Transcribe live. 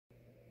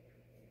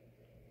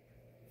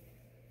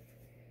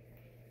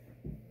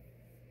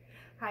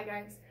Hi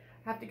guys,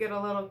 I have to get a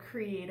little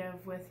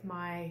creative with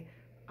my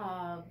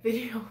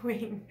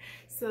videoing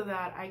so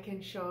that I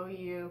can show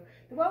you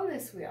the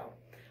wellness wheel.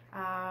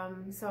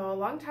 So a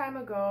long time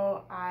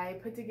ago I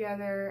put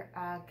together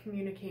a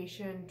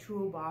communication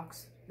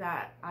toolbox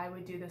that I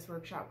would do this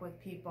workshop with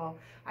people.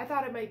 I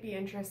thought it might be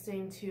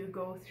interesting to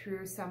go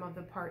through some of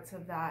the parts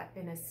of that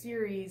in a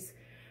series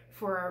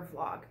for our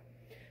vlog.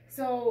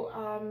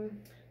 So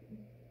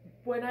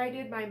when I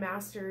did my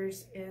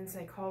master's in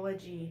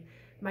psychology,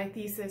 my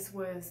thesis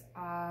was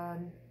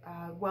on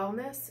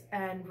wellness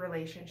and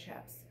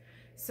relationships.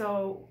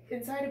 So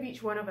inside of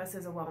each one of us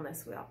is a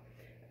wellness wheel.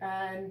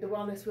 And the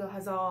wellness wheel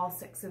has all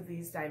 6 of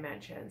these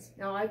dimensions.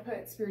 Now I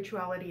put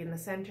spirituality in the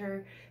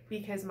center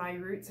because my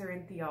roots are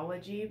in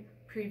theology.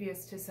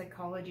 Previous to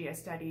psychology, I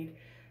studied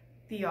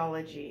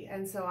theology.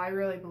 And so I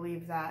really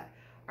believe that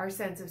our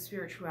sense of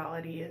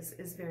spirituality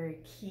is very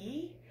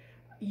key.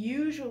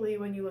 Usually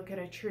when you look at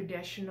a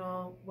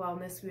traditional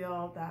wellness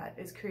wheel that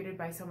is created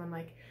by someone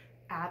like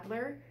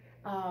Adler,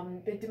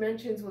 the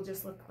dimensions will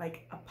just look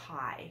like a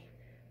pie,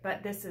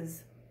 but this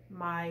is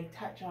my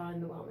touch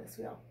on the wellness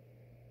wheel.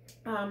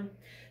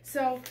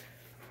 So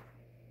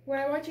what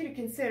I want you to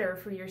consider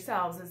for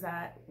yourselves is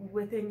that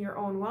within your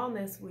own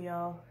wellness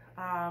wheel,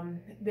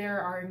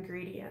 there are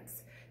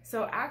ingredients.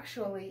 So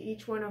actually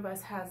each one of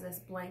us has this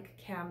blank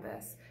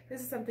canvas. This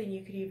is something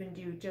you could even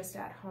do just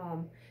at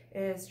home,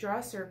 is draw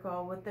a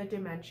circle with the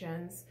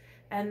dimensions,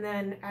 and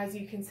then as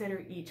you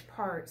consider each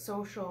part,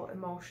 social,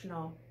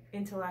 emotional,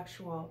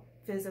 intellectual,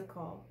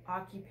 physical,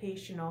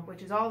 occupational,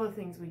 which is all the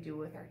things we do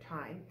with our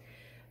time,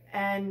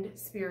 and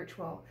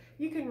spiritual,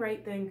 you can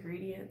write the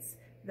ingredients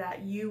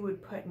that you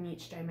would put in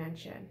each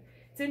dimension.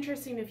 It's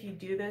interesting if you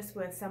do this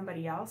with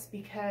somebody else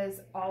because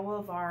all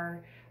of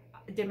our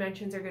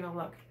dimensions are going to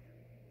look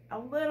a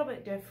little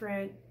bit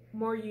different,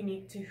 more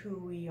unique to who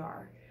we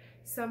are.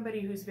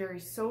 Somebody who's very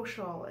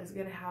social is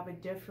going to have a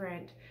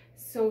different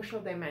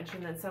social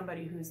dimension than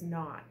somebody who's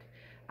not.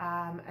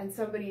 And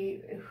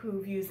somebody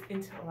who views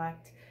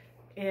intellect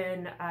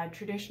in a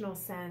traditional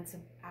sense of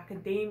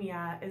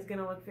academia is going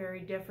to look very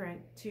different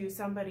to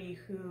somebody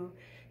who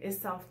is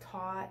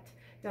self-taught,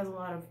 does a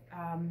lot of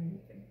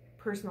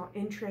personal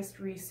interest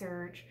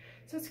research.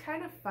 So it's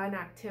kind of fun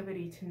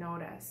activity to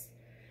notice.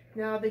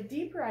 Now the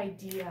deeper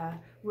idea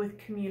with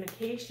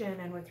communication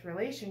and with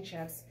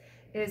relationships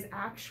is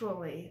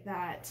actually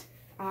that,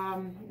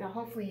 now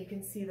hopefully you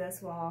can see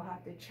this, well I'll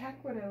have to check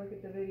when I look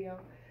at the video,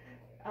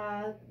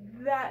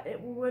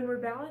 when we're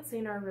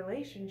balancing our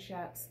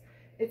relationships,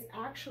 it's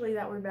actually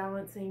that we're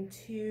balancing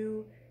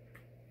 2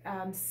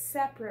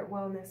 separate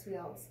wellness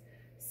wheels.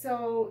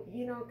 So,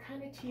 you know, it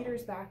kind of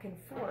teeters back and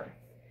forth.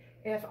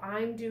 If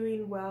I'm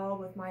doing well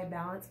with my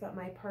balance but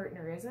my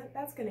partner isn't,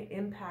 that's going to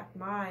impact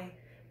my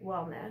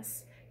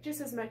wellness just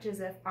as much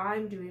as if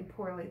I'm doing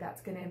poorly,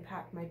 that's going to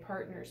impact my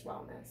partner's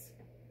wellness.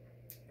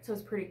 So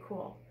it's pretty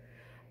cool.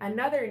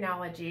 Another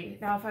analogy,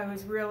 now if I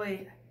was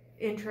really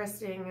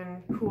interesting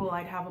and cool,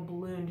 I'd have a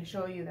balloon to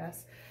show you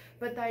this.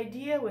 But the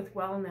idea with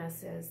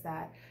wellness is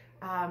that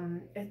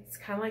it's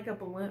kind of like a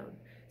balloon.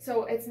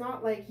 So it's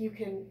not like you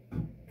can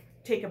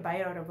take a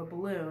bite out of a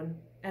balloon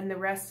and the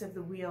rest of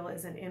the wheel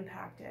isn't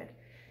impacted.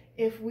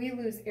 If we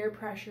lose air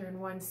pressure in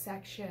one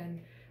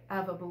section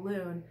of a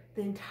balloon,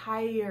 the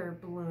entire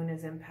balloon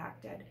is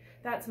impacted.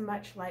 That's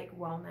much like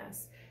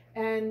wellness.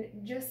 And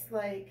just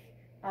like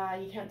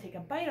you can't take a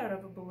bite out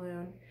of a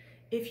balloon,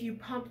 if you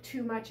pump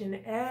too much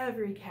in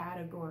every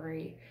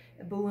category,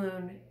 a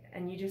balloon,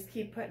 and you just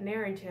keep putting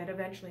air into it,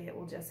 eventually it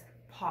will just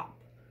pop.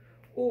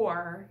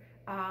 Or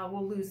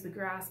we'll lose the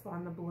grasp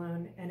on the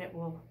balloon and it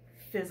will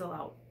fizzle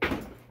out.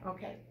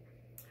 Okay,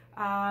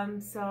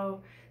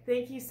 so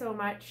thank you so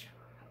much.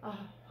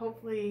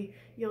 Hopefully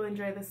you'll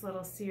enjoy this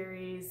little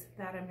series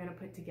that I'm going to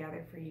put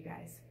together for you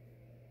guys.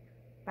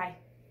 Bye.